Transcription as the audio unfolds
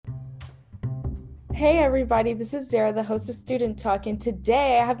Hey everybody, this is Zara, the host of Student Talk, and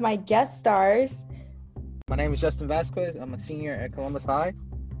today I have my guest stars. My name is Justin Vasquez. I'm a senior at Columbus High.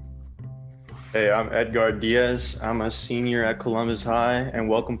 Hey, I'm Edgar Diaz. I'm a senior at Columbus High, and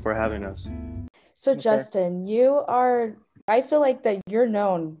welcome for having us. So Okay. Justin, I feel like that you're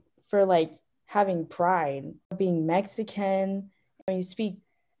known for having pride, being Mexican. You speak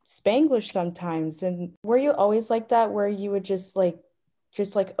Spanglish sometimes, and were you always like that, where you would just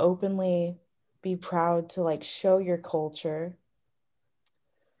openly be proud to show your culture?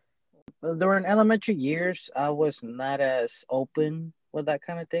 During elementary years, I was not as open with that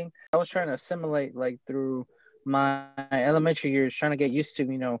kind of thing. I was trying to assimilate through my elementary years, trying to get used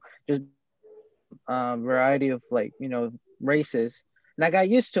to, just variety of races. And I got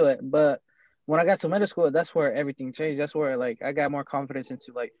used to it. But when I got to middle school, that's where everything changed. That's where I got more confidence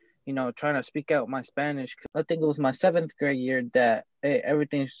into trying to speak out my Spanish. I think it was my 7th grade year that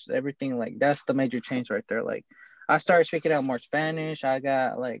everything that's the major change right there. I started speaking out more Spanish. I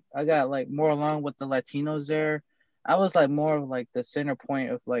got more along with the Latinos there. I was more of the center point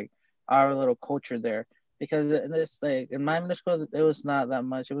of our little culture there, because in my middle school it was not that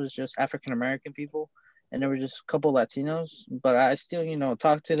much. It was just African American people, and there were just a couple Latinos. But I still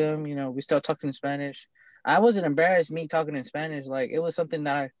talk to them. We still talking in Spanish. I wasn't embarrassed me talking in Spanish. It was something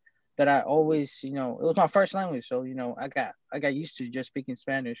that I always, it was my first language. So, I got used to just speaking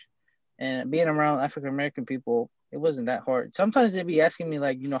Spanish, and being around African American people, it wasn't that hard. Sometimes they'd be asking me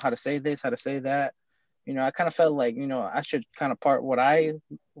how to say this, how to say that. I kind of felt I should kind of part what I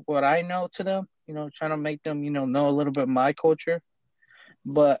know to them, trying to make them, know a little bit of my culture.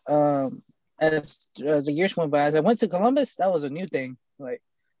 But as the years went by, as I went to Columbus, that was a new thing.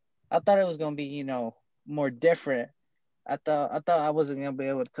 I thought it was going to be, more different. I thought I wasn't gonna be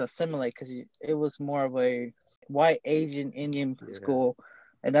able to assimilate, because it was more of a white Asian Indian school,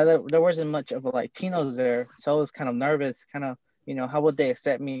 and there wasn't much of a Latinos there, so I was kind of nervous, how would they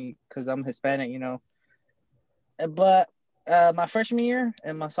accept me because I'm Hispanic, But my freshman year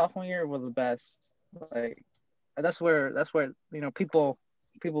and my sophomore year were the best. That's where people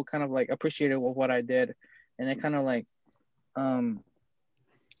kind of appreciated what I did, and they kind of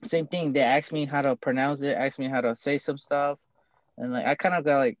same thing. They asked me how to pronounce it, asked me how to say some stuff, and I kind of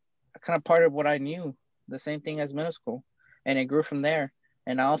got I kind of part of what I knew, the same thing as middle school, and it grew from there.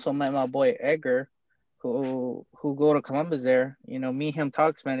 And I also met my boy Edgar, who go to Columbus there. Me and him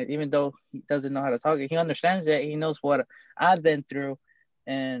talk Spanish, even though he doesn't know how to talk it. He understands it. He knows what I've been through,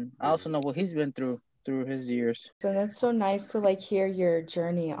 and I also know what he's been through his years. So that's so nice to hear your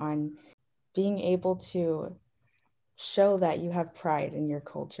journey on being able to show that you have pride in your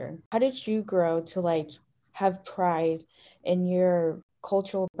culture. How did you grow to have pride in your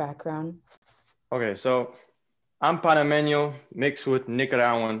cultural background? Okay, so I'm Panameño mixed with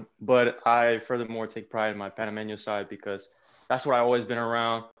Nicaraguan, but I furthermore take pride in my Panameño side because that's what I've always been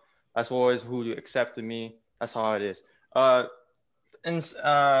around. That's always who accepted me. That's how it is. And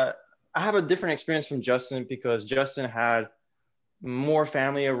I have a different experience from Justin because Justin had more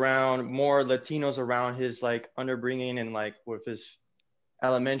family around, more Latinos around his underbringing and with his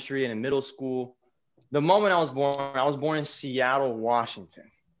elementary and in middle school. The moment I was born in Seattle,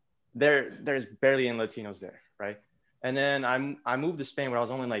 Washington. There's barely any Latinos there, right? And then I moved to Spain when I was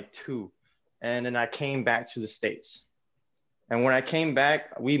only 2, and then I came back to the States. And when I came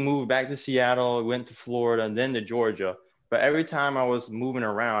back, we moved back to Seattle, went to Florida, and then to Georgia. But every time I was moving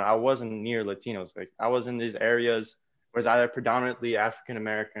around, I wasn't near Latinos. I was in these areas where it's either predominantly African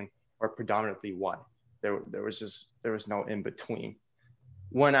American or predominantly white. There was no in between.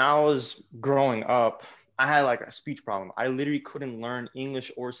 When I was growing up, I had a speech problem. I literally couldn't learn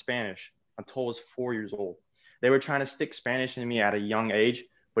English or Spanish until I was 4 years old. They were trying to stick Spanish into me at a young age,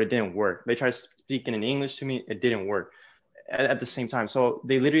 but it didn't work. They tried speaking in English to me, it didn't work at the same time. So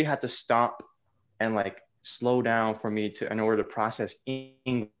they literally had to stop and slow down for me in order to process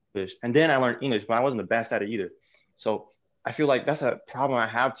English. And then I learned English, but I wasn't the best at it either. So I feel that's a problem I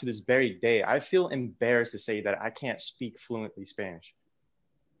have to this very day. I feel embarrassed to say that I can't speak fluently Spanish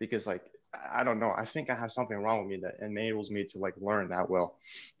because I don't know. I think I have something wrong with me that enables me to learn that well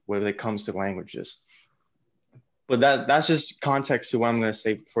when it comes to languages. But that's just context to what I'm going to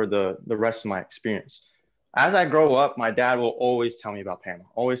say for the rest of my experience. As I grow up, my dad will always tell me about Panama,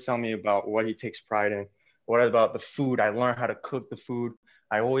 always tell me about what he takes pride in, what about the food. I learned how to cook the food.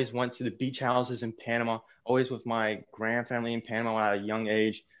 I always went to the beach houses in Panama, always with my grandfamily in Panama at a young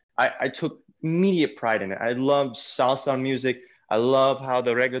age. I took immediate pride in it. I loved salsa music. I love how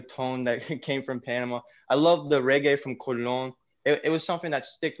the reggaeton that came from Panama. I love the reggae from Colón. It was something that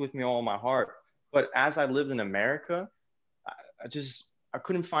stuck with me all my heart. But as I lived in America, I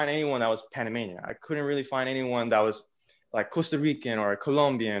couldn't find anyone that was Panamanian. I couldn't really find anyone that was like Costa Rican or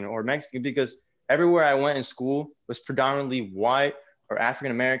Colombian or Mexican, because everywhere I went in school was predominantly white or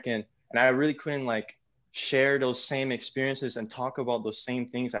African American, and I really couldn't like share those same experiences and talk about those same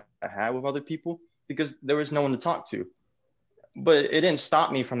things I had with other people because there was no one to talk to. But it didn't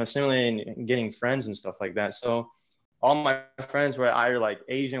stop me from assimilating and getting friends and stuff like that. So all my friends were either like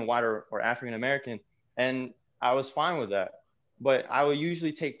Asian, white, or African American, and I was fine with that. But I would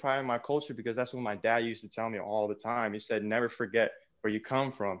usually take pride in my culture because that's what my dad used to tell me all the time. He said, never forget where you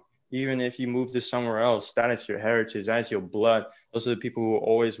come from. Even if you move to somewhere else, that is your heritage, that is your blood. Those are the people who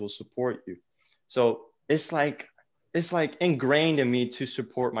always will support you. So it's like ingrained in me to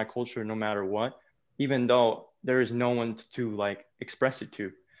support my culture no matter what, even though there is no one to like express it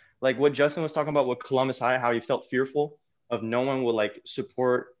to. Like what Justin was talking about with Columbus High, how he felt fearful of no one will like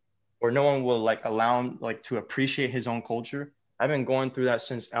support or no one will like allow him like to appreciate his own culture. I've been going through that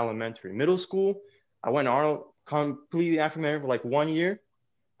since elementary. Middle school, I went to Arnold, completely African American for like 1 year.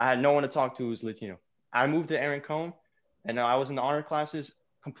 I had no one to talk to who was Latino. I moved to Aaron Cone, and I was in the honor classes,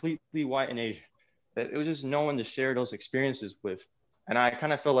 completely white and Asian. It was just no one to share those experiences with. And I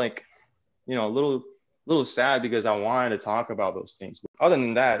kind of feel like, a little sad because I wanted to talk about those things. But other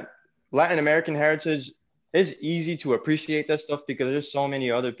than that, Latin American heritage, it's easy to appreciate that stuff because there's so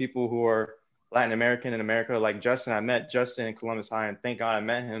many other people who are Latin American in America. Like Justin, I met Justin in Columbus High, and thank God I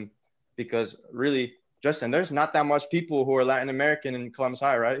met him because really, Justin, there's not that much people who are Latin American in Columbus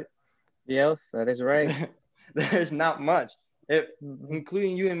High, right? Yes, that is right. There's not much. Mhm.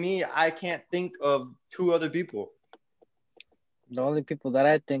 Including you and me, I can't think of two other people. The only people that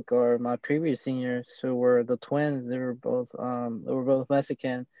I think are my previous seniors who were the twins. They were both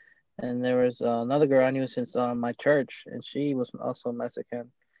Mexican, and there was another girl I knew since my church, and she was also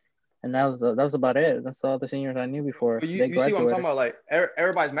Mexican. And that was about it. That's all the seniors I knew before But you, they you see what I'm talking graduated. about? Like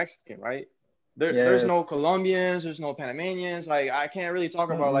everybody's Mexican, right? There's Yes. no Colombians, there's no Panamanians. Like I can't really talk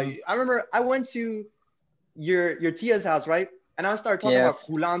about Mm-mm. like I remember I went to your tia's house, right? And I started talking about Yes.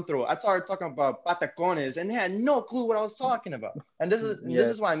 culantro. I started talking about patacones, and they had no clue what I was talking about. And this is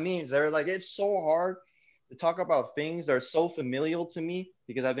what I Yes. mean. They're like it's so hard to talk about things that are so familial to me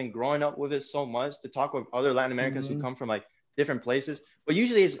because I've been growing up with it so much to talk with other Latin Americans who Hmm. come from like different places. But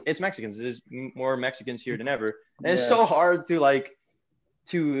usually it's Mexicans. There's more Mexicans here than ever, and it's so Yes. hard to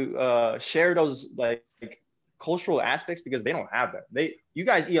share those like cultural aspects because they don't have that. You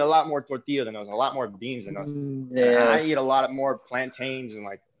guys eat a lot more tortilla than us, a lot more beans than us, and I eat a Yes. lot more plantains and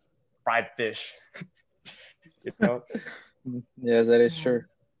like fried fish. You know, Yes, that is Yeah. true.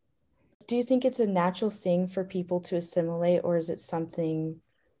 Do you think it's a natural thing for people to assimilate, or is it something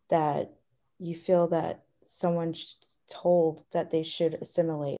that you feel that someone's told that they should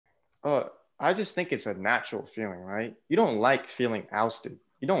assimilate? uh, I just think it's a natural feeling, right? You don't like feeling ousted.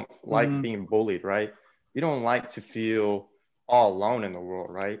 You don't like Hmm. being bullied, right? You don't like to feel all alone in the world,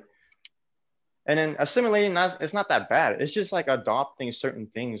 right? And then assimilating, it's not that bad. It's just like adopting certain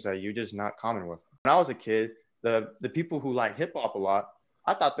things that you're just not common with. When I was a kid, the people who like hip hop a lot,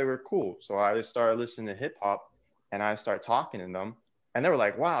 I thought they were cool. So I just started listening to hip hop and I started talking to them. And they were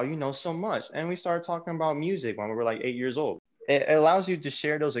like, wow, you know so much. And we started talking about music when we were like 8 years old. It allows you to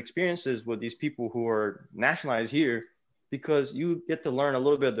share those experiences with these people who are nationalized here because you get to learn a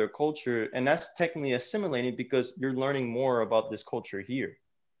little bit of their culture. And that's technically assimilating because you're learning more about this culture here.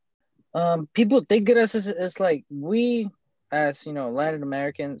 People think of us as like we, as Latin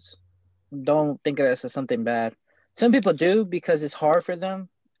Americans, don't think of us as something bad. Some people do because it's hard for them.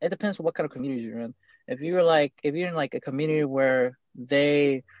 It depends on what kind of community you're in. If you're in like a community where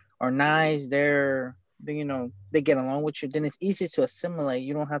they are nice, they get along with you, then it's easy to assimilate.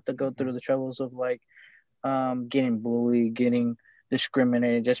 You don't have to go through the troubles of like getting bullied, getting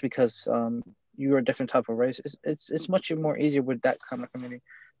discriminated just because you're a different type of race. It's much more easier with that kind of community.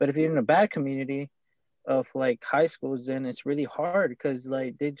 But if you're in a bad community of like high schools, then it's really hard because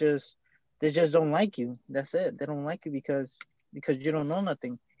like they just don't like you. That's it. They don't like you because you don't know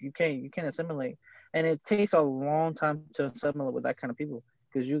nothing. You can't assimilate, and it takes a long time to assimilate with that kind of people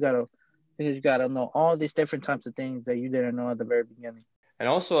because you gotta know all these different types of things that you didn't know at the very beginning. And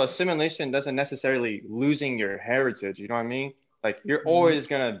also, assimilation doesn't necessarily losing your heritage. You know what I mean? Like you're Hmm. always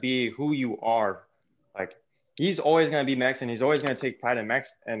gonna be who you are. Like he's always gonna be Mexican. He's always gonna take pride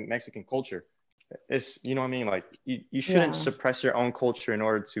in Mexican culture. It's you know what I mean. Like you shouldn't Yeah. suppress your own culture in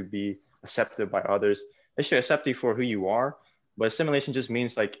order to be accepted by others. They should accept you for who you are. But assimilation just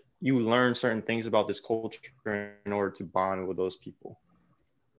means like you learn certain things about this culture in order to bond with those people.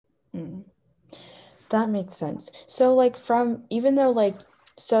 Mm. That makes sense. So, like, even though, like,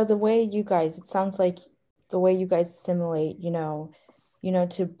 so the way you guys, it sounds like the way you guys assimilate,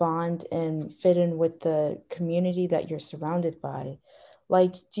 to bond and fit in with the community that you're surrounded by.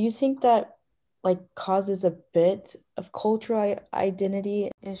 Like, do you think that like causes a bit of cultural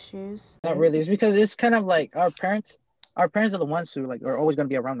identity issues? Not really. It's because it's kind of like our parents. Our parents are the ones who like are always going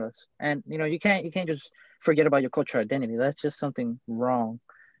to be around us, and you can't just forget about your cultural identity. That's just something wrong.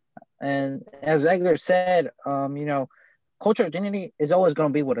 And as Edgar said, cultural identity is always going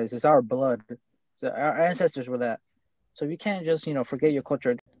to be with us. It's our blood. So our ancestors were that. So you can't just forget your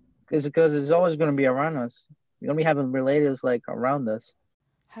culture. It's because it's always going to be around us. You're gonna be having relatives like around us.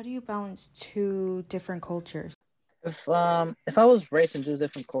 How do you balance two different cultures? If I was raised in two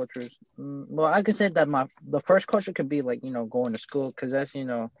different cultures, well, I could say that the first culture could be like going to school because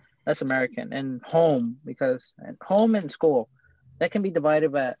that's American, and home because and home and school that can be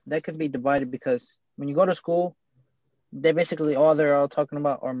divided because when you go to school, they basically all they're all talking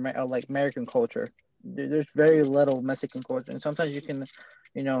about are like American culture. There's very little Mexican culture, and sometimes you can,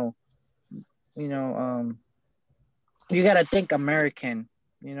 you know, you know, you gotta think American.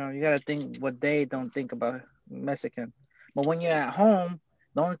 You gotta think what they don't think about Mexican. But when you're at home,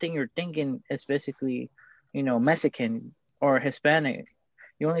 the only thing you're thinking is basically, Mexican or Hispanic.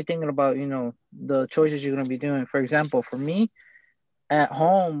 You're only thinking about, the choices you're gonna be doing. For example, for me at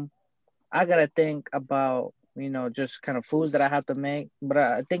home, I gotta think about, just kind of foods that I have to make. But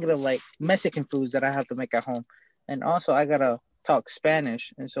I think of like Mexican foods that I have to make at home, and also I gotta talk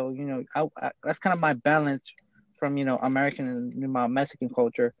Spanish. And so, that's kind of my balance from American and my Mexican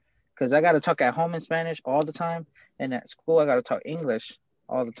culture, because I gotta talk at home in Spanish all the time, and at school I gotta talk English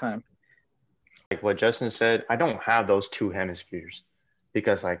all the time. Like what Justin said, I don't have those two hemispheres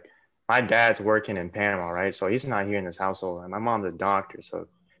because like my dad's working in Panama, right? So he's not here in this household, and my mom's a doctor, so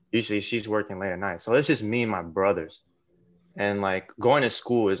usually she's working late at night. So it's just me and my brothers. And like going to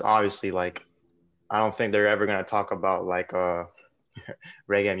school is obviously like I don't think they're ever gonna talk about like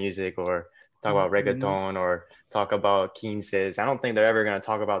reggae music or talk about Mhm. reggaeton or talk about quinces. I don't think they're ever gonna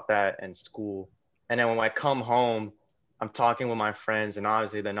talk about that in school. And then when I come home, I'm talking with my friends, and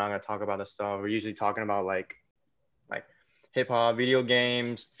obviously they're not gonna talk about the stuff. We're usually talking about like hip hop, video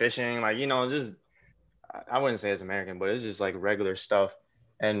games, fishing, like just I wouldn't say it's American, but it's just like regular stuff.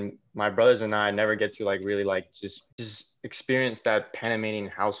 And my brothers and I never get to like really like just experience that Panamanian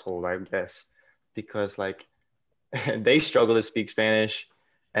household, I guess, because like they struggle to speak Spanish,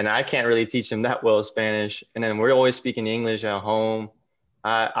 and I can't really teach them that well Spanish. And then we're always speaking English at home.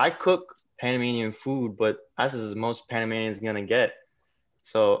 I cook Panamanian food, but that's as most Panamanians gonna get.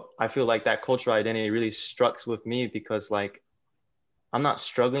 So I feel like that cultural identity really struck with me because like I'm not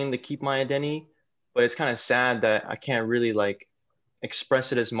struggling to keep my identity, but it's kind of sad that I can't really like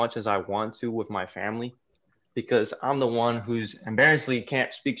express it as much as I want to with my family because I'm the one who's embarrassingly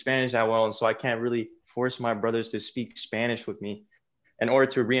can't speak Spanish that well. And so I can't really force my brothers to speak Spanish with me in order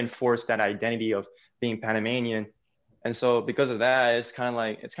to reinforce that identity of being Panamanian. And so because of that, it's kind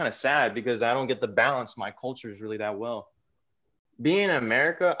of sad because I don't get to balance my cultures really that well. Being in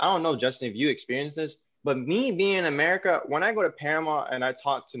America, I don't know, Justin, if you experience this, but me being in America, when I go to Panama and I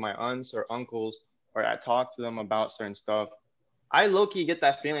talk to my aunts or uncles, or I talk to them about certain stuff, I low key get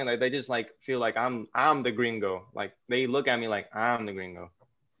that feeling like they just like feel like I'm the gringo. Like they look at me like I'm the gringo.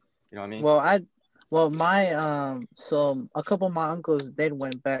 You know what I mean? Well, my so a couple of my uncles they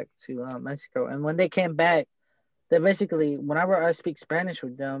went back to Mexico, and when they came back, they basically whenever I speak Spanish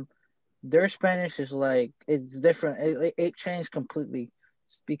with them, their Spanish is like it's different. It changed completely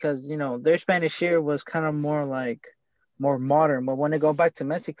because their Spanish here was kind of more like more modern, but when they go back to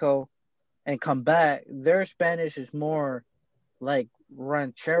Mexico and come back, their Spanish is more like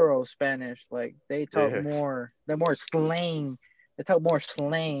ranchero Spanish. Like they talk Yeah. more, they're more slang. They talk more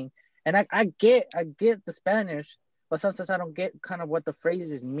slang. And I get the Spanish, but sometimes I don't get kind of what the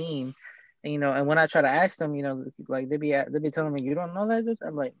phrases mean. And when I try to ask them, like they be telling me, you don't know that?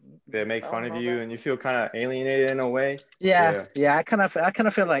 I'm like, They make I fun don't of know you that. and you feel kind of alienated in a way. Yeah, Yeah. yeah. I kind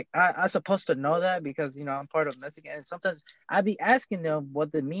of feel like I'm supposed to know that because I'm part of Mexican, and sometimes I be asking them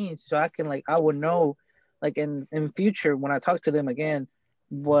what it means so I can like I would know, like in future when I talk to them again,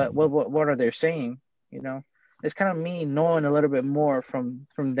 what are they saying? You know, it's kind of me knowing a little bit more from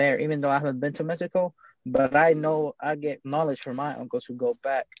there, even though I haven't been to Mexico, but I know I get knowledge from my uncles who go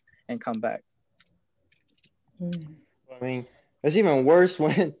back and come back. Mm. I mean, it's even worse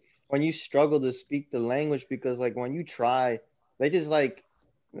when you struggle to speak the language because like when you try, they just like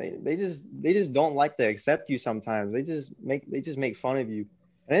they just don't like to accept you sometimes. They just make fun of you.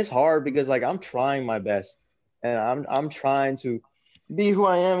 And it's hard because like I'm trying my best and I'm trying to be who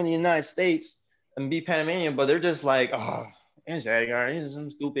I am in the United States and be Panamanian, but they're just like, oh, it's Edgar, he's some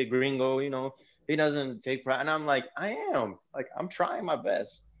stupid gringo, he doesn't take pride. And I'm like, I am. Like, I'm trying my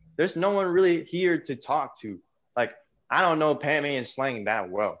best. There's no one really here to talk to. Like, I don't know Panamanian slang that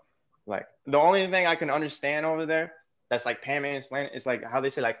well. Like, the only thing I can understand over there that's like Panamanian slang is like how they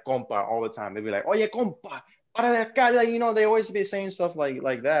say like compa all the time. They'd be like, oh yeah, compa. Para de acá. Like, you know, they always be saying stuff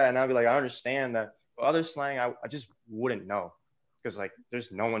like that. And I'd be like, I understand that. But other slang, I just wouldn't know because like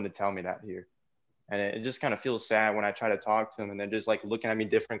there's no one to tell me that here. And it just kind of feels sad when I try to talk to them and they're just like looking at me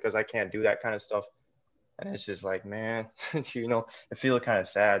different because I can't do that kind of stuff. And it's just like, man, you know, I feel kind of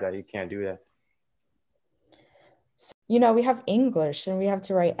sad that you can't do that. You know, we have English and we have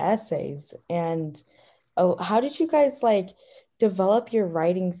to write essays. And how did you guys like develop your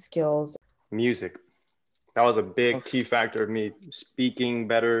writing skills? Music. That was a big key factor of me speaking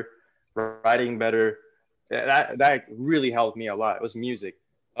better, writing better. That really helped me a lot. It was music.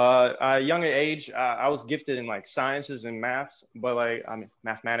 At a younger age, I was gifted in like sciences and maths, but like I mean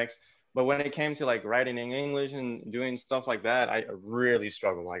mathematics. But when it came to like writing in English and doing stuff like that, I really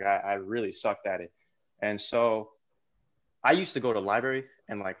struggled. Like I really sucked at it. And so I used to go to the library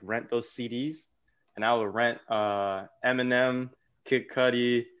and like rent those CDs, and I would rent Eminem, Kid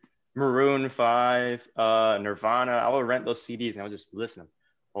Cudi, Maroon 5, Nirvana. I would rent those CDs and I would just listen to them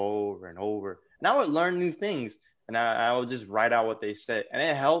over and over. And I would learn new things. And I would just write out what they said. And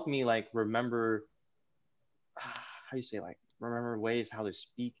it helped me like remember, how you say, like remember ways how to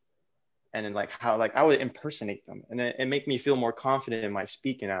speak. And then like how like I would impersonate them. And it made me feel more confident in my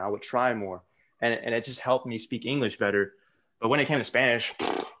speaking. And I would try more. And it just helped me speak English better. But when it came to Spanish,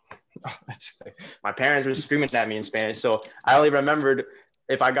 my parents were screaming at me in Spanish. So I only remembered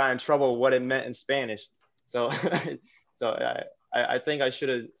if I got in trouble what it meant in Spanish. So I think I should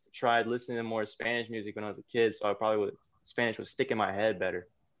have tried listening to more Spanish music when I was a kid, so Spanish would stick in my head better.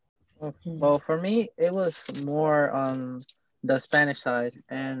 Well, for me, it was more on the Spanish side,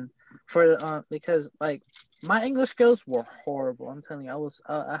 and for because like my English skills were horrible. I'm telling you,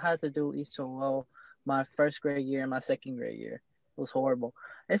 I had to do ESOL my first grade year and my second grade year. It was horrible.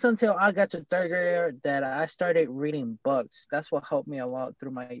 It's until I got to third grade that I started reading books. That's what helped me a lot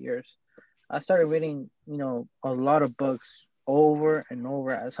through my years. I started reading, you know, a lot of books over and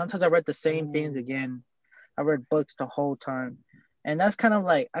over. Sometimes I read the same things again. I read books the whole time, and that's kind of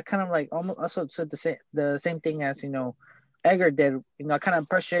like I kind of like almost also said the same thing as, you know, Edgar did. You know, I kind of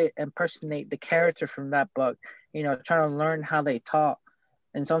impersonate the character from that book. You know, trying to learn how they talk,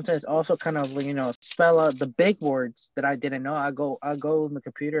 and sometimes also kind of, you know, spell out the big words that I didn't know. I go on the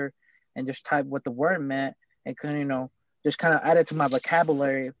computer and just type what the word meant and kind of, you know, just kind of add it to my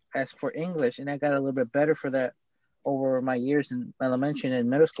vocabulary as for English, and I got a little bit better for that over my years in elementary and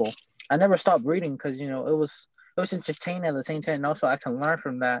middle school. I never stopped reading because, you know, it was entertaining at the same time, and also I can learn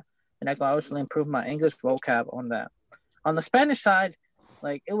from that, and I can obviously improve my English vocab on that. On the Spanish side,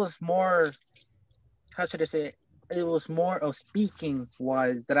 like it was more, how should I say it? It was more of speaking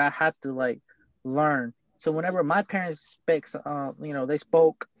wise that I had to like learn. So whenever my parents you know, they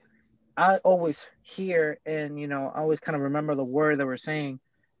spoke, I always hear and, you know, I always kind of remember the word they were saying,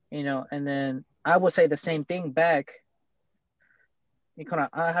 you know, and then I would say the same thing back.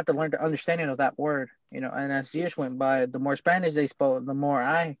 I had to learn the understanding of that word, you know. And as years went by, the more Spanish they spoke, the more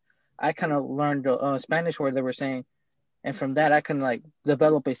I kind of learned the Spanish word they were saying, and from that I can like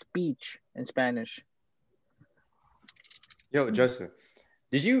develop a speech in Spanish. Yo, Justin,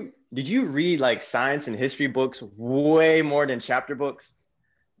 did you read like science and history books way more than chapter books?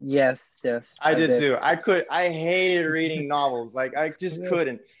 Yes, I did too. I hated reading novels. Like I just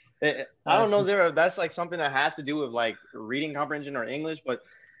couldn't. I don't know, Zara, if that's like something that has to do with like reading comprehension or English, but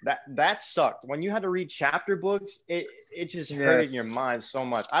that sucked. When you had to read chapter books, it just hurt in your mind so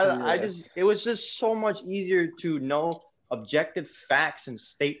much. It was just so much easier to know objective facts and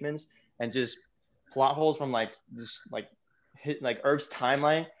statements and just plot holes from like just like hit like Earth's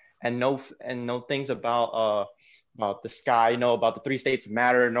timeline and know things about the sky, know about the three states of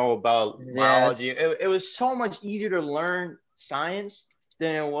matter, know about biology. It was so much easier to learn science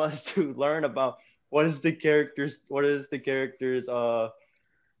than it was to learn about what is the characters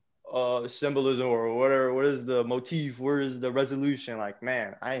symbolism or whatever, what is the motif, where is the resolution. Like,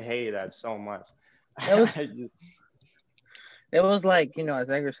 man, I hate that so much. It was like, you know,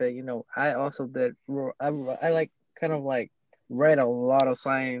 as Edgar said, you know, I also did, I like kind of like read a lot of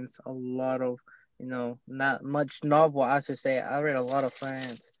science, a lot of, you know, not much novel, I should say. I read a lot of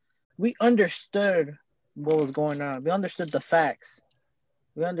science. We understood what was going on. We understood the facts.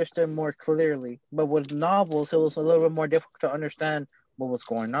 We understood more clearly. But with novels, it was a little bit more difficult to understand what was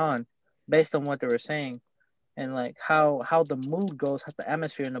going on based on what they were saying and like how the mood goes, how the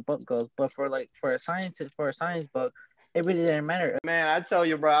atmosphere in the book goes. But for a science book, it really didn't matter. Man, I tell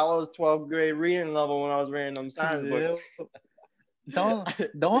you, bro, I was 12th grade reading level when I was reading them science books.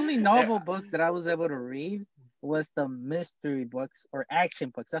 The only novel books that I was able to read was the mystery books or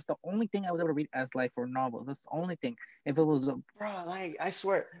action books. That's the only thing I was able to read as like for novels. That's the only thing. If it was a Bro, like I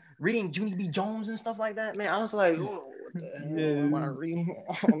swear, reading Junie B. Jones and stuff like that, man, I was like, oh, what the hell am I reading?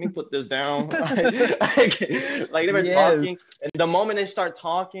 Let me put this down. Like they were talking, yes, and the moment they start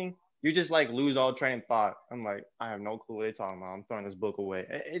talking, you just like lose all train of thought. I'm like, I have no clue what they're talking about. I'm throwing this book away.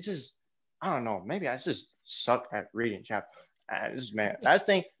 It just, I don't know. Maybe I just suck at reading chapter. Man,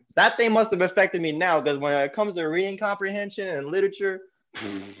 that thing must have affected me now because when it comes to reading comprehension and literature,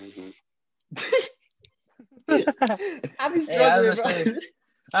 I be struggling, bro.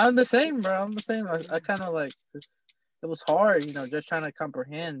 I'm the same, bro. I'm the same. I kind of like it was hard, just trying to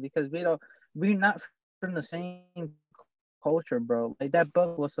comprehend because we're not from the same culture, bro. Like that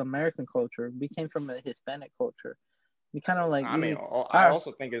book was American culture. We came from a Hispanic culture. We kind of like I mean, I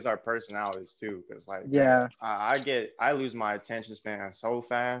also think it's our personalities too, because like, yeah, man, I lose my attention span so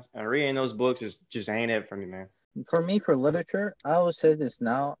fast, and reading those books is just ain't it for me, man. For me, for literature, I would say this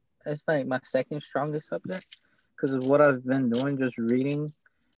now. It's like my second strongest subject because of what I've been doing, just reading.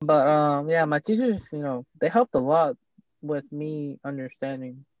 But yeah, my teachers, they helped a lot with me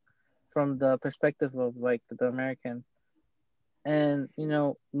understanding from the perspective of like the American. And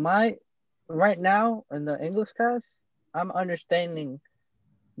my right now in the English class, I'm understanding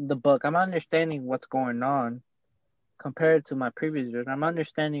the book. I'm understanding what's going on compared to my previous years. I'm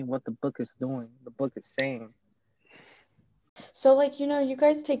understanding what the book is doing, the book is saying. So, like, you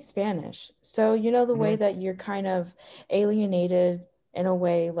guys take Spanish. So, the way that you're kind of alienated in a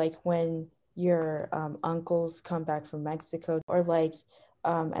way, like when your uncles come back from Mexico, or like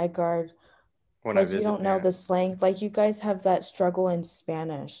Edgar, When I like you visit don't know the parents. slang. Like you guys have that struggle in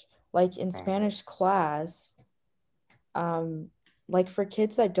Spanish. Like in Spanish class, like for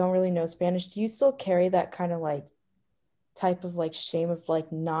kids that don't really know Spanish, do you still carry that kind of like type of like shame of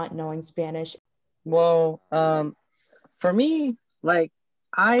like not knowing Spanish? Well, for me, like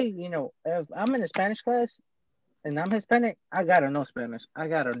if I'm in a Spanish class and I'm Hispanic, I gotta know Spanish. I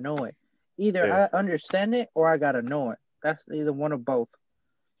gotta know it. Either Yeah. I understand it or I gotta know it. That's either one of both.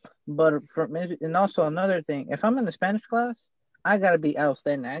 But for maybe, and also another thing, if I'm in the Spanish class, I gotta be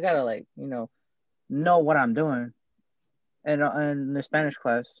outstanding. I gotta like know what I'm doing. And in the Spanish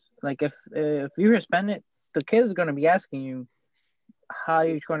class, like if you're Hispanic, the kid's gonna be asking you how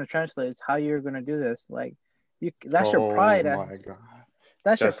you're going to translate, how you're going to do this. Like that's your Oh pride. my God.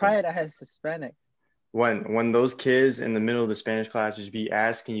 That's your Justin, pride as Hispanic. when those kids in the middle of the Spanish class just be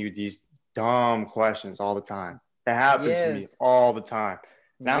asking you these dumb questions all the time. That happens to me Yes. all the time.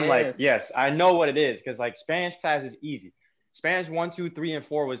 And I'm like, Yes. yes, I know what it is because like Spanish class is easy. Spanish 1, 2, 3, and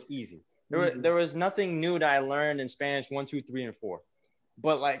 4 was easy. There was nothing new that I learned in Spanish 1, 2, 3, and 4.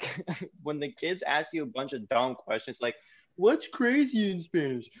 But like when the kids ask you a bunch of dumb questions like, what's crazy in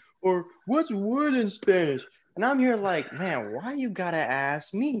Spanish? Or what's word in Spanish? And I'm here like, man, why you gotta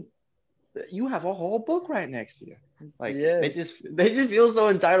ask me? You have a whole book right next to you. Like Yes. they just feel so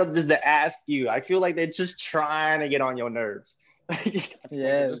entitled just to ask you. I feel like they're just trying to get on your nerves. I feel like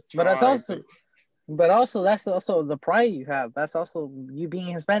they're Yes. just trying to. But also that's also the pride you have. That's also you being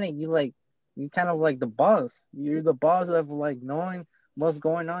Hispanic. You kind of like the boss. You're the boss of like knowing what's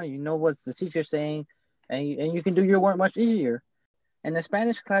going on. You know what's the teacher saying, and you can do your work much easier. And the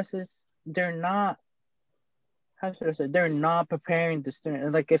Spanish classes, they're not how should I say, they're not preparing the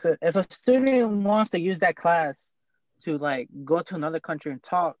student. Like if a student wants to use that class to like go to another country and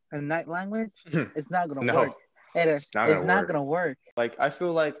talk in that language, it's not gonna work. No, it's not It's gonna not work. gonna work. Like I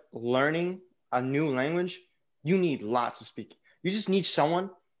feel like learning a new language, you need lots of speaking. You just need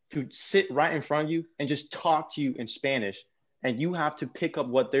someone to sit right in front of you and just talk to you in Spanish, and you have to pick up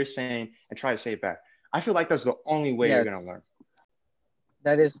what they're saying and try to say it back. I feel like that's the only way you're Yes, gonna learn.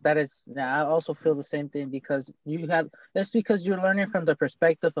 that is. I also feel the same thing because you have. That's because you're learning from the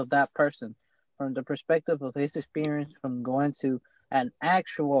perspective of that person, from the perspective of his experience from going to an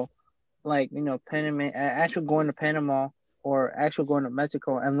actual, like Panama, actual going to Panama or actual going to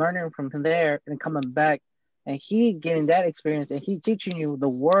Mexico and learning from there and coming back, and he getting that experience and he teaching you the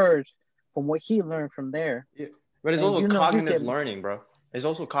words from what he learned from there, Yeah. But it's and also you cognitive can. learning, bro. It's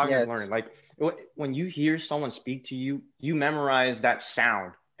also cognitive Yes, learning. Like when you hear someone speak to you, you memorize that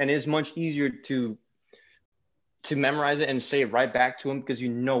sound, and it's much easier to memorize it and say it right back to them because you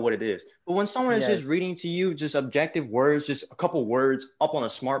know what it is. But when someone is just yes, reading to you, just objective words, just a couple words up on a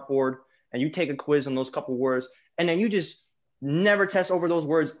smart board, and you take a quiz on those couple words, and then you just never test over those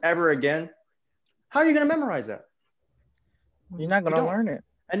words ever again, how are you going to memorize that? you're not You gonna don't. learn it.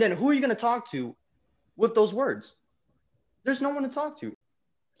 And then who are you going to talk to with those words? There's no one to talk to.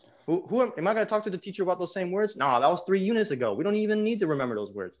 Who am I going to talk to the teacher about those same words? No, that was 3 units ago. We don't even need to remember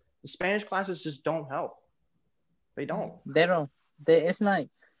those words. The Spanish classes just don't help. They don't. They don't. It's not.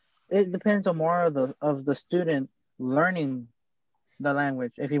 It depends on more of the student learning the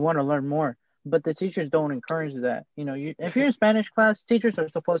language if you want to learn more. But the teachers don't encourage that. If you're in Spanish class, teachers are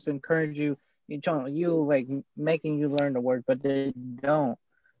supposed to encourage you, like making you learn the word, but they don't.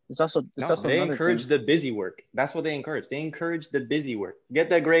 They encourage the busy work. That's what they encourage. They encourage the busy work. Get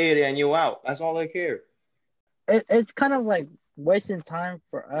that grade and you out. That's all they care. It's kind of like wasting time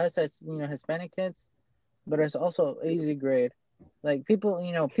for us as Hispanic kids, but it's also easy grade. Like people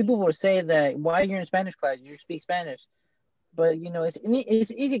will say that why you're in Spanish class, you speak Spanish, but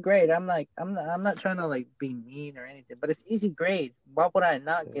it's easy grade. I'm not trying to like be mean or anything, but it's easy grade. Why would I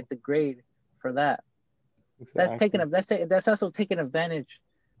not get the grade for that? Exactly. That's also taking advantage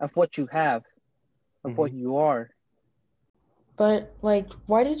of what you have, of what you are. But like,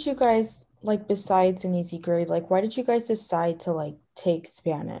 why did you guys, like, besides an easy grade, like, why did you guys decide to like take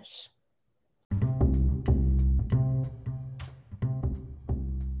Spanish?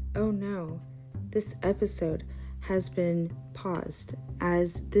 Oh no, this episode has been paused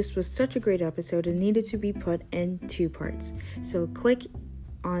as this was such a great episode and needed to be put in 2 parts. So click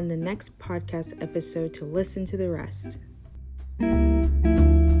on the next podcast episode to listen to the rest.